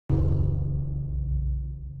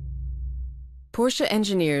Porsche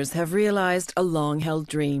engineers have realized a long-held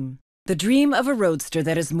dream. The dream of a roadster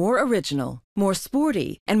that is more original, more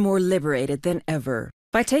sporty, and more liberated than ever.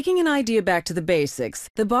 By taking an idea back to the basics,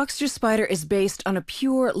 the Boxster Spyder is based on a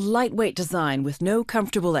pure, lightweight design with no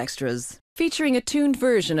comfortable extras. Featuring a tuned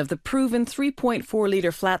version of the proven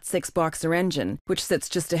 3.4-liter flat-six Boxster engine, which sits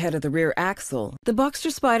just ahead of the rear axle, the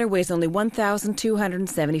Boxster Spyder weighs only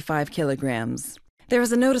 1,275 kilograms. There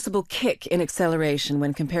is a noticeable kick in acceleration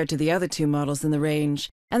when compared to the other two models in the range,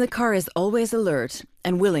 and the car is always alert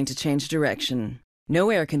and willing to change direction. No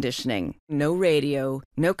air conditioning, no radio,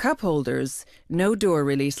 no cup holders, no door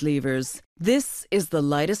release levers. This is the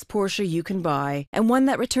lightest Porsche you can buy, and one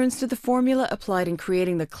that returns to the formula applied in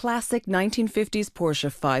creating the classic 1950s Porsche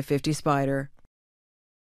 550 Spyder.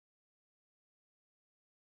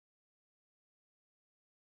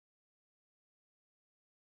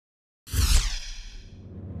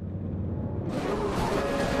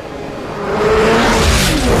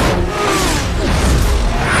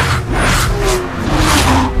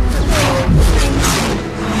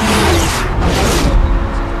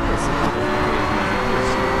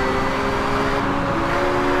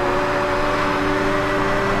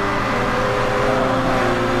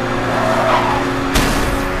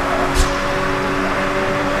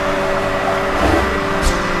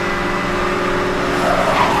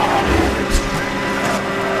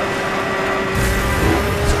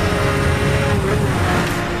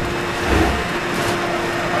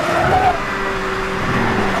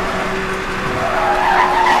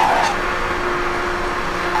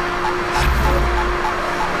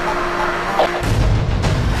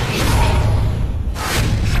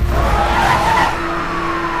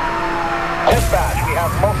 Dispatch, we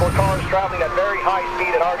have multiple cars traveling at very high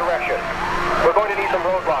speed in our direction. We're going to need some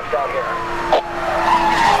roadblocks down here.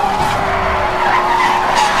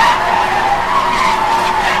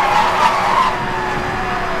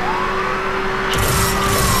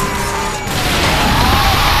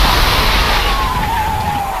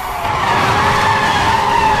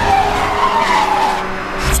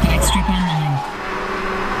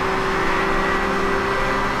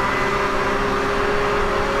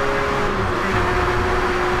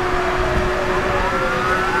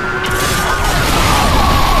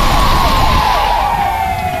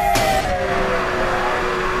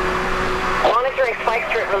 Spike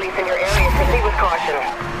strip release in your area. Proceed with caution.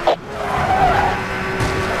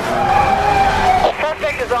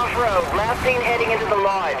 Suspect is off-road. Last seen heading into the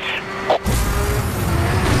lodge.